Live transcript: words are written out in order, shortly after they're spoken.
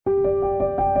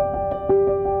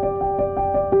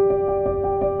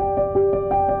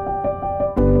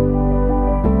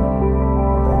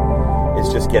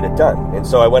get it done. And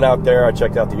so I went out there, I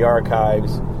checked out the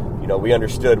archives. You know, we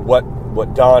understood what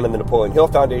Don and the Napoleon Hill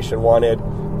Foundation wanted.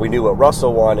 We knew what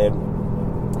Russell wanted.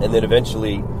 And then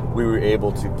eventually we were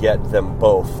able to get them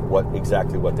both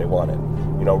exactly what they wanted.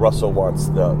 You know, Russell wants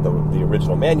the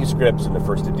original manuscripts and the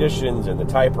first editions and the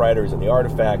typewriters and the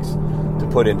artifacts to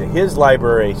put into his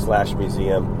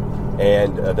library/museum.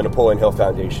 And the Napoleon Hill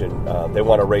Foundation, they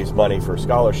want to raise money for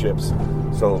scholarships.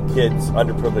 So kids,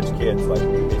 underprivileged kids, like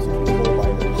basically coal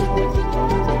miners.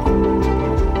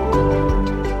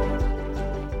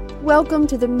 Welcome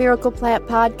to the Miracle Plant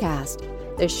Podcast,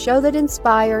 the show that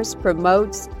inspires,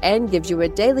 promotes, and gives you a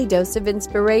daily dose of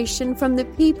inspiration from the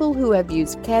people who have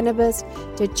used cannabis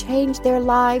to change their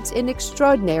lives in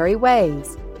extraordinary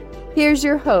ways. Here's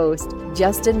your host,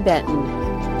 Justin Benton.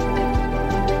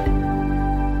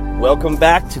 Welcome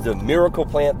back to the Miracle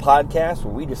Plant Podcast,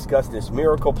 where we discuss this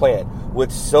miracle plant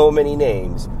with so many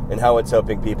names and how it's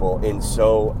helping people in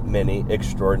so many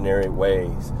extraordinary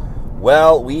ways.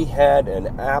 Well, we had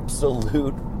an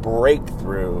absolute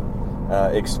breakthrough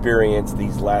experience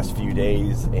these last few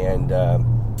days, and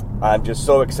I'm just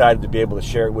so excited to be able to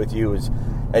share it with you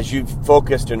as you've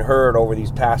focused and heard over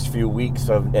these past few weeks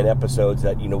and episodes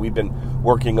that, you know, we've been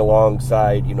working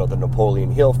alongside, you know, the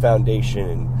Napoleon Hill Foundation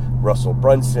and Russell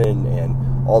Brunson and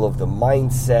all of the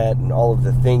mindset and all of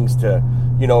the things to,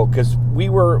 you know, because we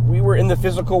were in the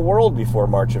physical world before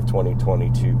March of 2020,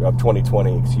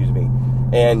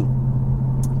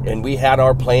 and we had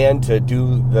our plan to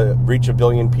reach 1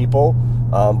 billion people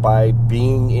by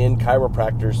being in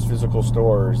chiropractors' physical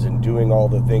stores and doing all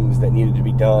the things that needed to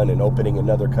be done and opening in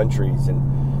other countries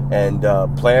and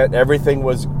everything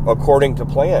was according to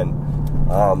plan.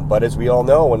 But as we all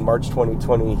know, when March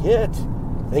 2020 hit,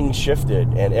 things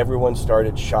shifted and everyone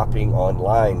started shopping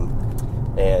online.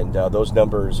 And those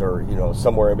numbers are, you know,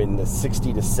 somewhere in the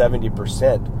 60 to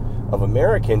 70% of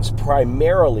Americans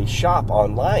primarily shop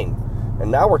online.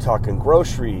 And now we're talking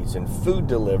groceries and food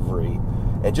delivery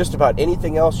and just about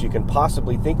anything else you can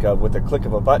possibly think of with a click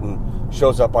of a button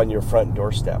shows up on your front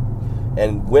doorstep.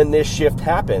 And when this shift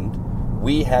happened,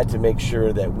 we had to make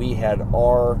sure that we had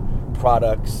our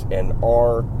products and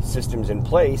our systems in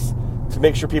place to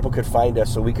make sure people could find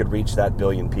us so we could reach that 1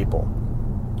 billion people.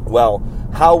 Well,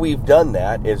 how we've done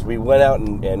that is we went out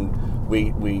and we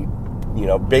you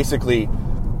know, basically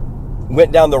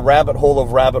went down the rabbit hole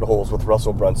of rabbit holes with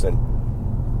Russell Brunson,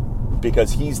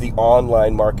 because he's the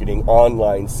online marketing,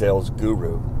 online sales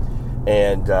guru.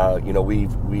 And, you know, we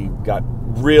got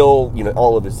real, you know,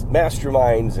 all of his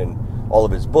masterminds and all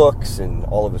of his books and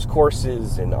all of his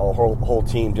courses, and our whole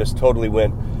team just totally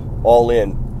went all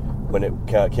in when it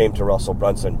came to Russell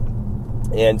Brunson.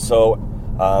 And so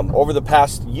over the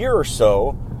past year or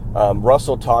so,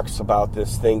 Russell talks about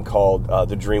this thing called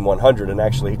the Dream 100, and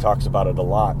actually he talks about it a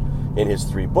lot in his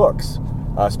 3 books.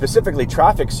 Specifically,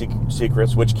 Traffic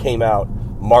Secrets, which came out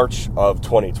March of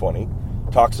 2020,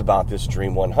 talks about this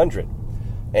Dream 100.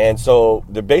 And so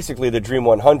basically the Dream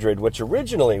 100, which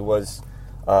originally was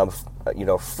you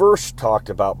know, first talked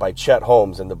about by Chet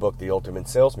Holmes in the book The Ultimate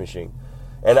Sales Machine.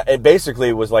 And it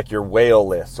basically was like your whale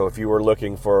list. So if you were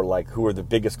looking for, like, who are the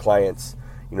biggest clients,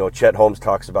 you know, Chet Holmes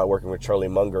talks about working with Charlie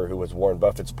Munger, who was Warren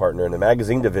Buffett's partner in the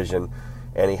magazine division,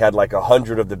 and he had like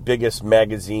 100 of the biggest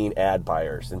magazine ad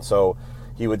buyers. And so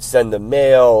he would send them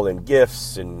mail and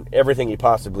gifts and everything he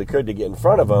possibly could to get in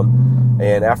front of them.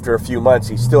 And after a few months,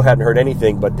 he still hadn't heard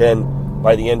anything. But then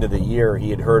by the end of the year, he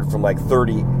had heard from like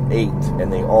 38,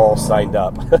 and they all signed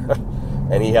up.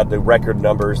 And he had the record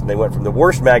numbers, and they went from the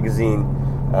worst magazine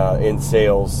in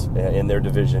sales in their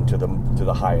division to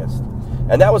the highest.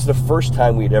 And that was the first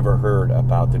time we'd ever heard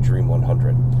about the Dream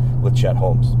 100 with Chet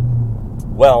Holmes.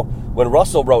 Well, when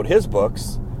Russell wrote his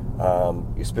books,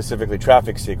 specifically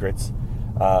Traffic Secrets,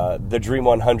 the Dream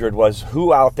 100 was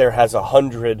who out there has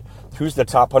 100, who's the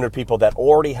top 100 people that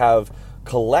already have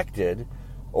collected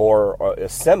or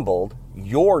assembled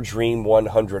your Dream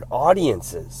 100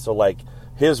 audiences. So like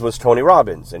his was Tony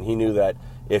Robbins, and he knew that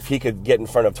if he could get in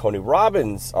front of Tony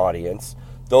Robbins' audience,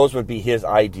 those would be his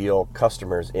ideal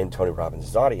customers in Tony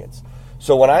Robbins' audience.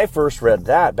 So when I first read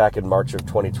that back in March of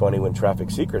 2020 when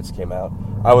Traffic Secrets came out,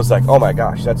 I was like, oh my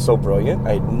gosh, that's so brilliant.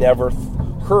 I had never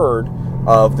heard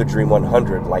of the Dream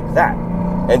 100 like that.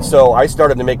 And so I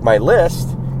started to make my list,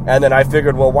 and then I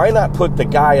figured, well, why not put the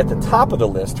guy at the top of the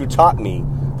list who taught me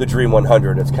the Dream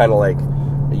 100? It's kind of like,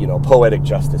 you know, poetic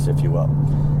justice, if you will.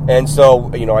 And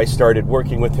so, you know, I started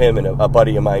working with him, and a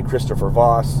buddy of mine, Christopher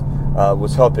Voss,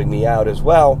 was helping me out as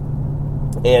well.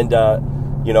 And,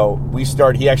 you know,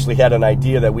 he actually had an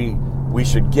idea that we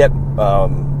should get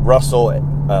Russell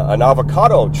an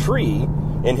avocado tree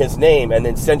in his name and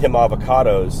then send him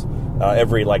avocados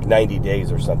every like 90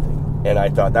 days or something. And I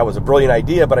thought that was a brilliant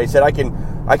idea, but I said, I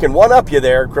can one-up you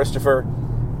there, Christopher.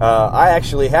 I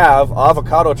actually have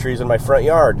avocado trees in my front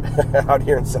yard out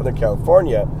here in Southern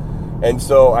California. And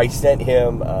so I sent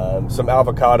him some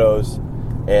avocados,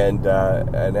 and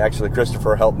actually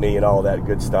Christopher helped me and all that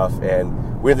good stuff.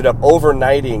 And we ended up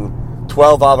overnighting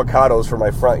 12 avocados for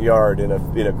my front yard in a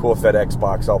cool FedEx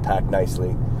box, all packed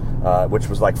nicely, which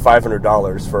was like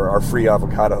 $500 for our free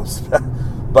avocados.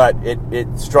 But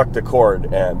it struck the chord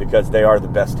because they are the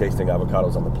best tasting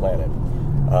avocados on the planet.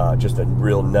 Just a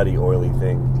real nutty, oily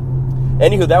thing.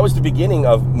 Anywho, that was the beginning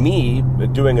of me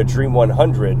doing a Dream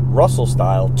 100 Russell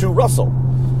style to Russell.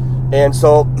 And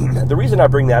so the reason I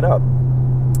bring that up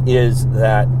is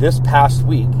that this past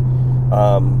week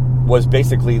was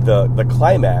basically the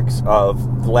climax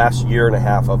of the last year and a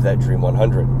half of that Dream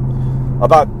 100.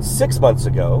 About 6 months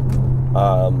ago,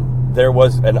 there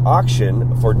was an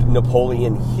auction for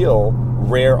Napoleon Hill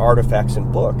rare artifacts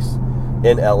and books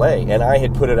in LA, and I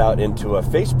had put it out into a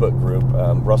Facebook group,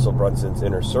 Russell Brunson's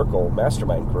Inner Circle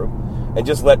Mastermind group, and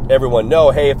just let everyone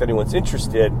know, hey, if anyone's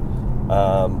interested,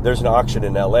 there's an auction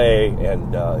in LA,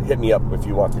 and hit me up if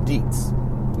you want the deets,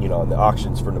 and the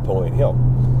auctions for Napoleon Hill.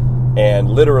 And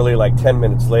literally like 10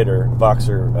 minutes later,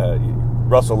 Voxer,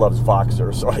 Russell loves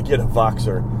Voxer, so I get a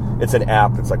Voxer. It's an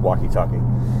app, it's like walkie-talkie.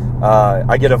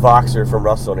 I get a Voxer from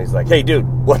Russell, and he's like, hey, dude,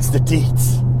 what's the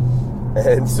deets?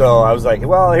 And so I was like,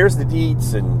 well, here's the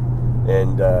deets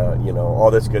and all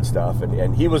this good stuff.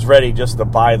 And he was ready just to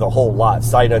buy the whole lot,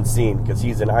 sight unseen, because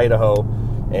he's in Idaho,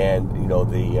 and,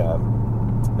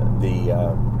 the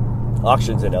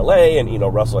auctions in LA,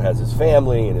 and, Russell has his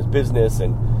family and his business,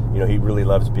 and, he really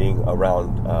loves being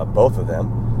around both of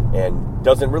them, and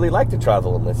doesn't really like to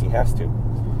travel unless he has to.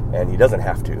 And he doesn't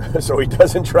have to, so he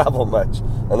doesn't travel much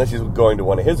unless he's going to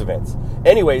one of his events.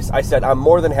 Anyways, I said, I'm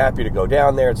more than happy to go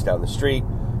down there. It's down the street.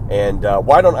 And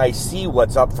why don't I see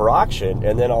what's up for auction,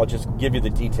 and then I'll just give you the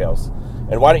details.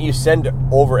 And why don't you send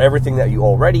over everything that you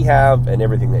already have and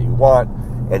everything that you want?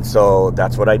 And so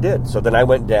that's what I did. So then I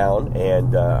went down,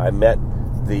 and I met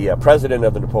the president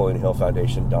of the Napoleon Hill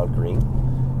Foundation, Don Green,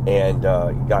 and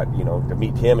got, to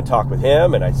meet him and talk with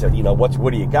him. And I said,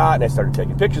 what do you got? And I started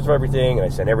taking pictures of everything, and I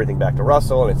sent everything back to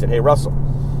Russell, and I said, hey, Russell,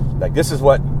 like, this is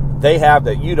what they have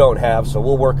that you don't have, so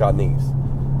we'll work on these.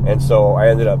 And so I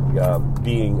ended up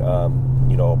being,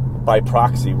 by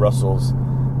proxy, Russell's,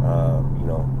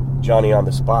 Johnny on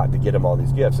the spot to get him all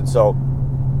these gifts. And so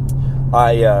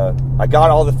I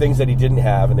got all the things that he didn't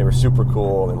have, and they were super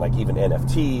cool, and like even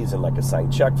NFTs, and like a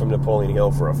signed check from Napoleon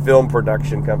Hill for a film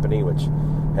production company, which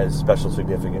has special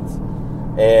significance,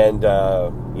 and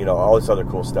all this other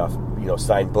cool stuff,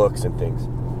 signed books and things,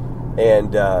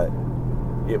 and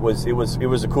it was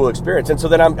a cool experience. And so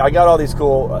then I got all these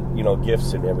cool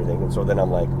gifts and everything, and so then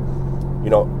I'm like,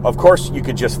 of course you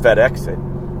could just FedEx it,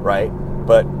 right?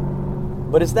 But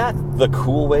is that the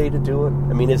cool way to do it?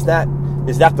 I mean, is that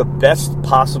the best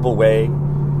possible way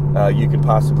you could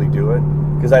possibly do it?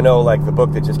 Because I know, like, the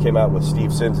book that just came out with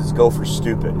Steve Sims is Go for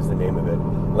Stupid is the name of it.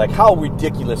 Like, how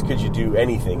ridiculous could you do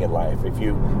anything in life if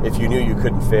you knew you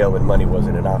couldn't fail and money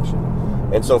wasn't an option?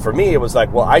 And so for me, it was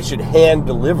like, well, I should hand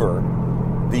deliver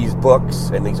these books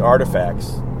and these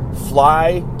artifacts,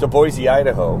 fly to Boise,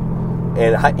 Idaho,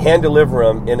 and hand deliver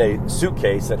them in a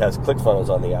suitcase that has ClickFunnels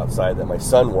on the outside that my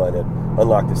son won at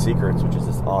Unlock the Secrets, which is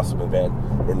this awesome event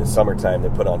in the summertime they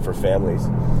put on for families.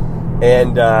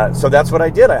 And so that's what I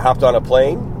did. I hopped on a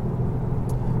plane,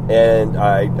 and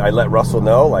I let Russell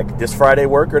know, like, this Friday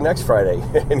work or next Friday?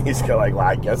 And he's kind of like, well,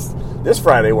 I guess this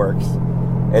Friday works.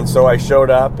 And so I showed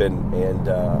up, and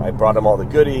I brought him all the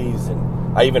goodies,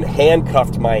 and I even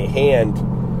handcuffed my hand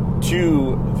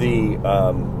to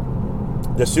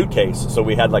the suitcase. So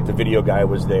we had, like, the video guy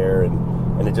was there,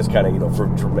 and it just kind of, for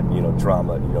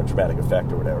drama, dramatic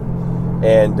effect or whatever.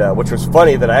 And which was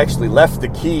funny that I actually left the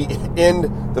key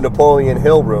in the Napoleon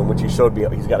Hill room, which he showed me.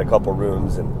 He's got a couple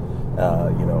rooms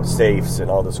and safes and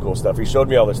all this cool stuff. He showed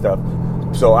me all this stuff.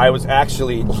 So I was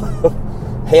actually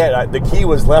the key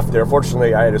was left there.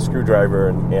 Fortunately, I had a screwdriver,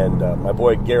 and my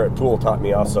boy Garrett Poole taught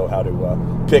me also how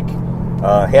to pick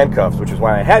handcuffs, which is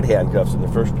why I had handcuffs in the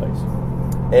first place.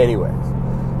 Anyways,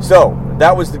 so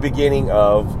that was the beginning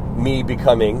of me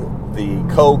becoming the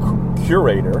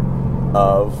co-curator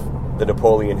of the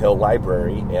Napoleon Hill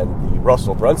Library and the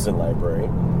Russell Brunson Library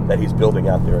that he's building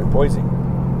out there in Boise.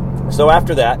 So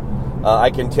after that, I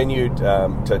continued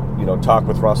to talk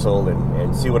with Russell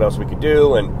and see what else we could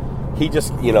do. And he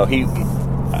just,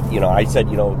 I said,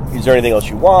 is there anything else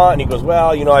you want? And he goes,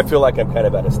 well, I feel like I'm kind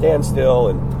of at a standstill.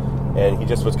 And he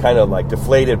just was kind of like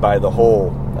deflated by the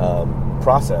whole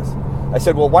process. I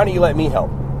said, well, why don't you let me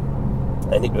help?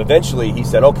 And eventually he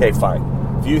said, okay, fine.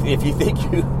 If you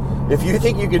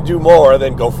think you can do more,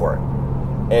 then go for it.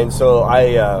 And so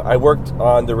I worked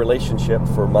on the relationship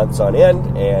for months on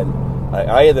end, and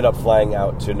I ended up flying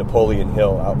out to Napoleon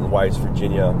Hill out in Wise,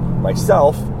 Virginia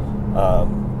myself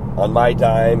on my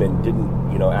dime, and didn't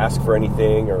ask for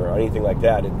anything or anything like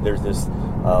that. There's this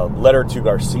Letter to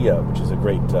Garcia, which is a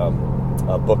great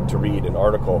book to read, an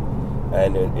article,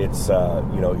 and it's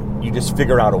you just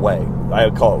figure out a way. I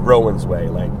would call it Rowan's way.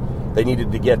 Like, they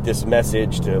needed to get this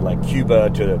message to like Cuba,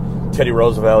 to Teddy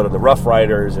Roosevelt and the Rough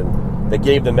Riders, and they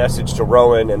gave the message to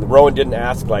Rowan, and Rowan didn't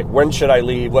ask like, when should I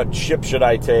leave? What ship should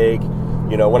I take?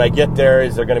 When I get there,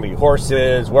 is there going to be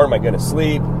horses? Where am I going to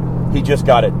sleep? He just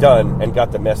got it done and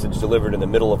got the message delivered in the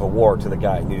middle of a war to the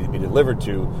guy it needed to be delivered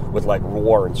to, with like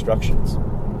war instructions.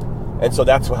 And so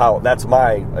that's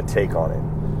my take on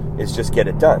it, is just get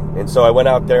it done. And so I went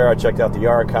out there, I checked out the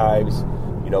archives,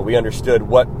 we understood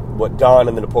what Don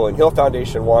and the Napoleon Hill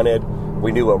Foundation wanted,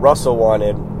 we knew what Russell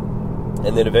wanted,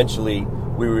 and then eventually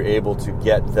we were able to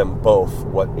get them both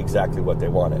exactly what they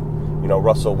wanted.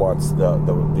 Russell wants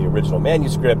the original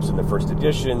manuscripts and the first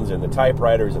editions and the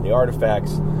typewriters and the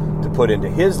artifacts to put into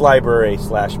his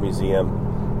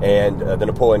library/museum, and the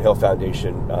Napoleon Hill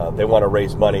Foundation, they want to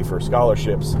raise money for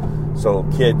scholarships, so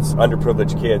kids,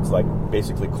 underprivileged kids, like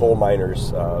basically coal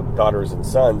miners, daughters and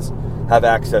sons, have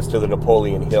access to the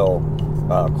Napoleon Hill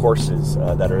courses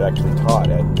that are actually taught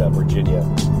at Virginia,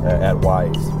 at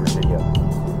Wise, Virginia.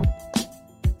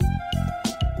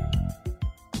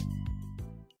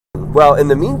 Well, in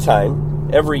the meantime,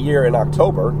 every year in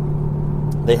October,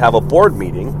 they have a board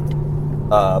meeting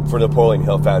for the Napoleon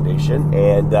Hill Foundation,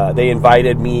 and they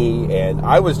invited me, and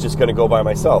I was just going to go by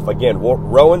myself. Again,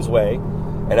 Rowan's way,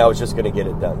 and I was just going to get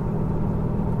it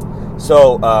done.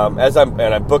 So as I'm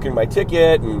booking my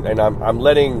ticket, and I'm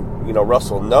letting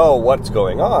Russell know what's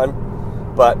going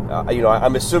on, but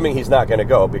I'm assuming he's not going to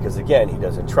go, because again, he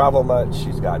doesn't travel much.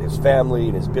 He's got his family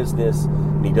and his business,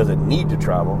 and he doesn't need to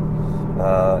travel.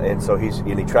 And so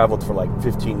he traveled for like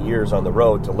 15 years on the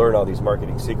road to learn all these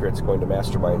marketing secrets, going to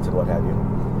masterminds and what have you.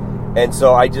 And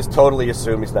so I just totally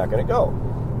assume he's not going to go.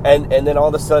 And then all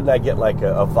of a sudden I get like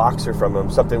a Voxer from him,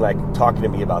 something like talking to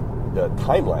me about the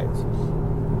timelines.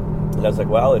 And I was like,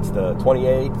 well, it's the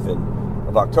 28th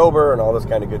of October and all this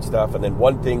kind of good stuff. And then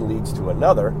one thing leads to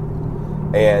another.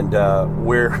 And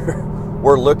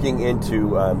we're looking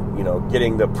into,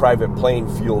 getting the private plane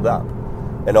fueled up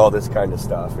and all this kind of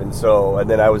stuff. And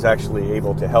then I was actually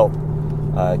able to help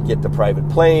get the private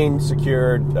plane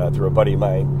secured through a buddy of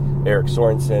mine, Eric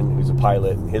Sorensen, who's a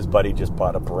pilot, and his buddy just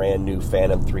bought a brand new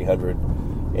Phantom 300.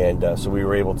 And so we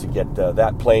were able to get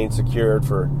that plane secured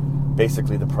for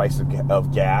basically the price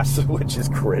of gas, which is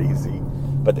crazy.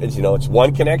 But it's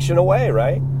one connection away,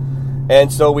 right?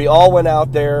 And so we all went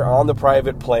out there on the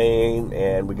private plane,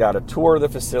 and we got a tour of the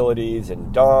facilities,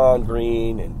 and Don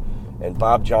Green and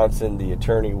Bob Johnson, the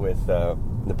attorney with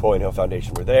Napoleon Hill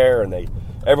Foundation, were there, and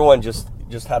everyone just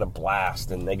had a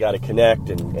blast, and they got to connect,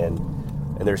 and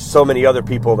there's so many other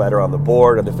people that are on the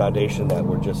board of the foundation that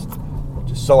were just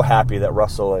so happy that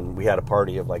Russell, and we had a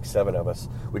party of like 7 of us.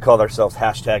 We called ourselves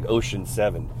 #Ocean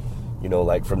 7,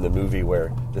 like from the movie,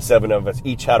 where the 7 of us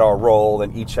each had our role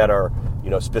and each had our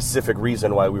specific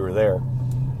reason why we were there.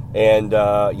 And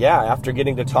after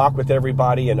getting to talk with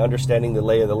everybody and understanding the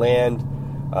lay of the land,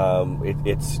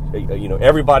 it's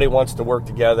everybody wants to work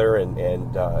together, and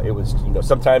it was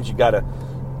sometimes you got to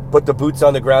put the boots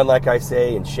on the ground, like I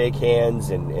say, and shake hands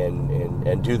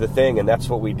and do the thing, and that's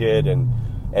what we did,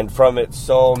 and from it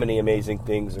so many amazing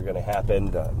things are going to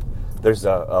happen. There's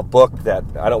a book that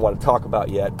I don't want to talk about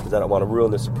yet because I don't want to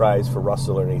ruin the surprise for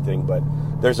Russell or anything, but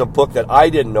there's a book that I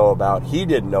didn't know about, he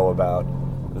didn't know about,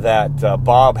 that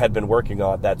Bob had been working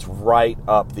on, that's right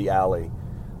up the alley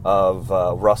of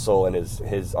Russell and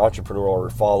his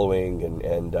entrepreneurial following,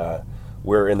 and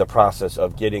we're in the process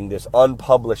of getting this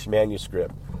unpublished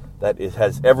manuscript that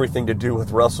has everything to do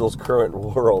with Russell's current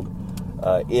world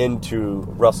into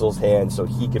Russell's hands, so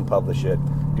he can publish it,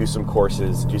 do some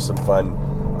courses, do some fun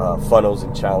funnels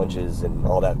and challenges and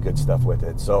all that good stuff with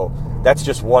it. So that's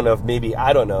just one of maybe,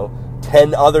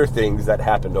 10 other things that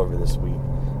happened over this week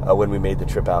when we made the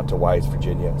trip out to Wise,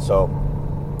 Virginia. So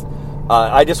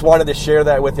I just wanted to share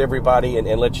that with everybody and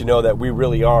let you know that we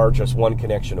really are just one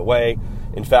connection away.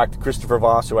 In fact, Christopher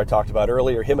Voss, who I talked about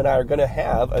earlier, him and I are going to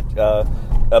have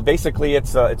basically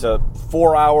it's a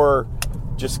 4-hour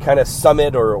just kind of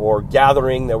summit or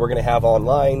gathering that we're going to have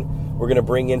online. We're going to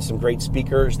bring in some great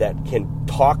speakers that can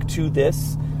talk to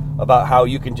this about how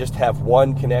you can just have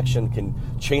one connection can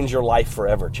change your life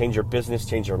forever, change your business,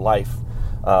 change your life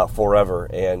forever.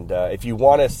 And if you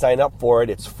want to sign up for it,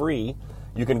 it's free.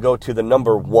 you can go to the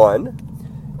number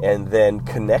 1 and then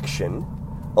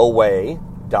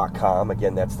connectionaway.com.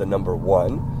 Again, that's the number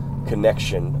 1,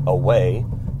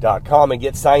 connectionaway.com, and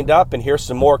get signed up and hear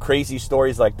some more crazy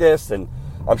stories like this. And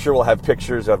I'm sure we'll have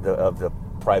pictures of the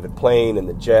private plane and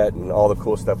the jet and all the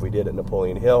cool stuff we did at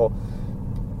Napoleon Hill,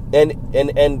 and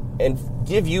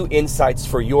give you insights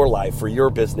for your life, for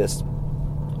your business.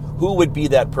 Who would be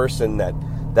that person that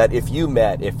if you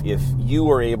met, if you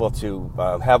were able to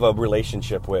have a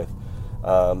relationship with,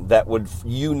 that would,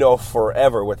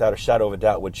 forever, without a shadow of a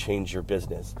doubt, would change your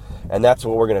business? And that's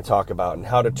what we're going to talk about, and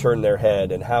how to turn their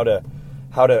head, and how to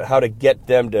get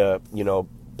them to,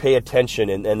 pay attention,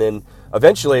 and then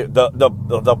eventually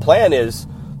the plan is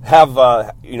have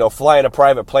fly in a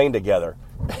private plane together.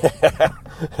 I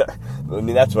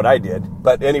mean, that's what I did.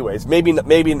 But anyways, maybe no,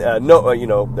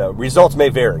 the results may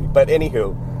vary. But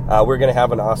anywho, we're going to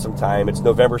have an awesome time. It's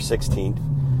November 16th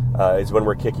is when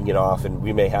we're kicking it off, and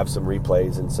we may have some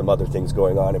replays and some other things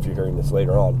going on if you're hearing this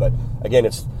later on. But again,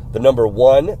 it's the number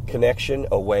 1,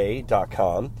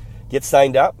 connectionaway.com. Get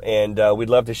signed up, and we'd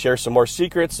love to share some more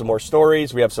secrets, some more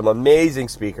stories. We have some amazing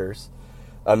speakers.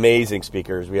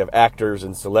 We have actors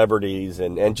and celebrities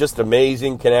and just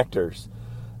amazing connectors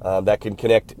that can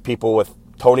connect people with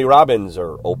Tony Robbins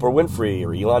or Oprah Winfrey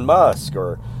or Elon Musk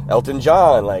or Elton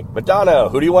John, like Madonna.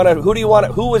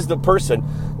 Who is the person?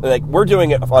 Like, we're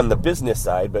doing it on the business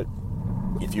side, but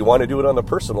if you want to do it on the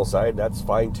personal side, that's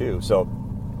fine too. So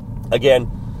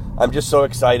again, I'm just so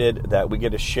excited that we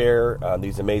get to share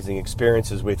these amazing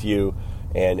experiences with you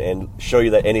and show you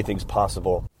that anything's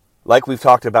possible. Like we've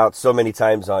talked about so many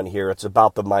times on here, it's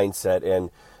about the mindset.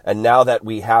 And now that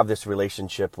we have this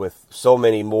relationship with so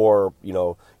many more,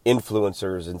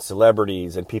 influencers and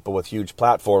celebrities and people with huge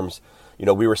platforms,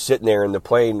 we were sitting there in the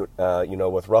plane,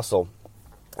 with Russell,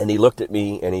 and he looked at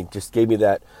me and he just gave me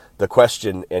the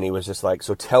question, and he was just like,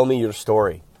 so tell me your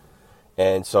story.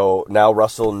 And so now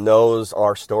Russell knows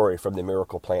our story from the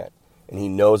Miracle Plant, and he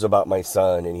knows about my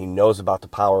son, and he knows about the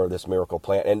power of this Miracle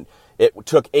Plant. And it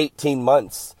took 18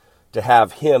 months to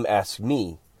have him ask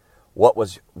me,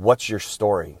 what's your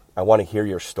story? I want to hear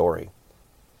your story.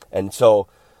 And so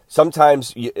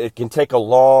sometimes it can take a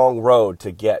long road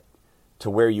to get to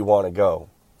where you want to go,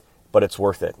 but it's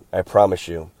worth it. I promise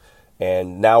you.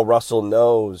 And now Russell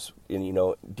knows,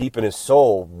 deep in his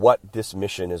soul, what this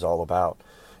mission is all about.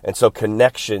 And so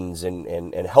connections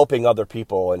and helping other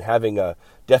people and having a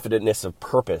definiteness of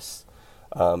purpose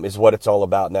is what it's all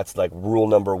about. And that's like rule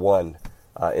number 1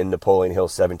 in Napoleon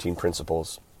Hill's 17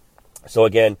 principles. So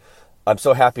again, I'm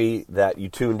so happy that you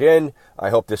tuned in.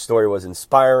 I hope this story was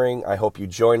inspiring. I hope you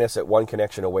join us at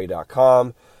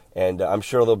oneconnectionaway.com. And I'm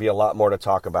sure there'll be a lot more to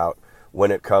talk about when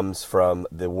it comes from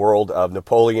the world of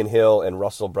Napoleon Hill and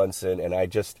Russell Brunson. And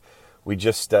we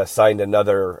just signed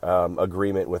another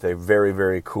agreement with a very,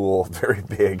 very cool, very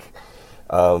big,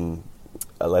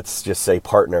 let's just say,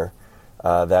 partner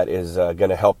that is going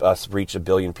to help us reach 1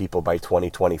 billion people by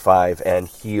 2025 and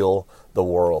heal the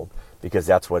world, because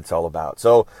that's what it's all about.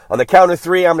 So on the count of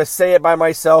 3, I'm going to say it by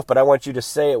myself, but I want you to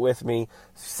say it with me.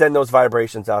 Send those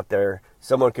vibrations out there.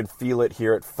 Someone can feel it,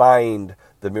 hear it, find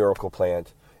the Miracle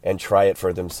Plant, and try it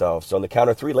for themselves. So on the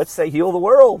count of 3, let's say heal the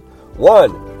world.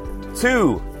 1,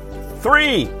 2,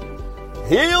 3.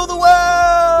 Heal the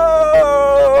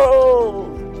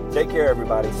world! Take care,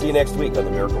 everybody. See you next week on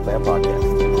the Miracle Plant Podcast.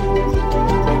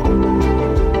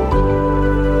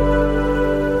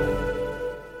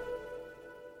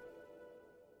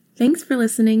 Thanks for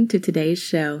listening to today's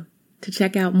show. To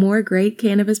check out more great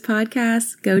cannabis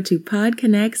podcasts, go to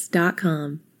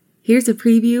podconnects.com. Here's a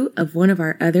preview of one of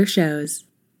our other shows.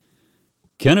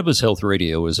 Cannabis Health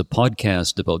Radio is a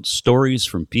podcast about stories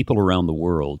from people around the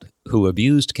world who have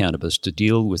used cannabis to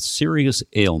deal with serious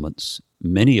ailments,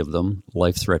 many of them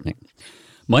life-threatening.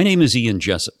 My name is Ian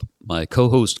Jessup. My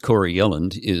co-host Corey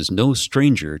Yelland is no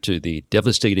stranger to the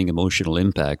devastating emotional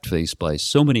impact faced by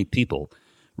so many people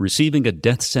receiving a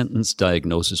death sentence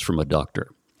diagnosis from a doctor.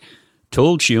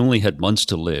 Told she only had months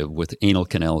to live with anal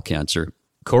canal cancer,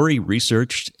 Corey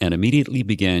researched and immediately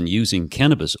began using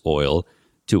cannabis oil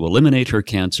to eliminate her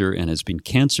cancer and has been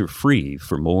cancer-free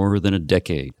for more than a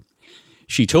decade.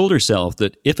 She told herself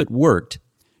that if it worked,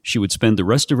 she would spend the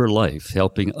rest of her life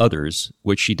helping others,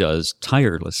 which she does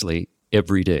tirelessly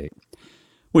every day.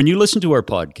 When you listen to our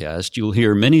podcast, you'll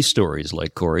hear many stories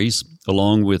like Corey's,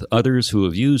 along with others who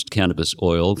have used cannabis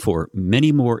oil for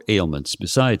many more ailments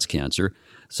besides cancer,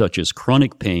 such as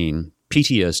chronic pain,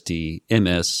 PTSD,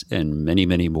 MS, and many,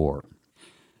 many more.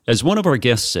 As one of our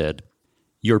guests said,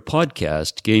 "Your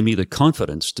podcast gave me the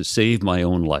confidence to save my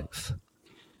own life."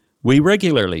 We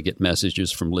regularly get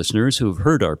messages from listeners who have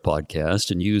heard our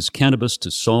podcast and use cannabis to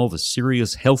solve a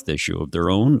serious health issue of their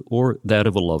own or that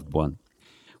of a loved one.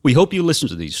 We hope you listen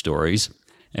to these stories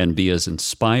and be as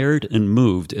inspired and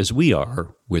moved as we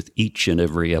are with each and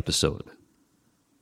every episode.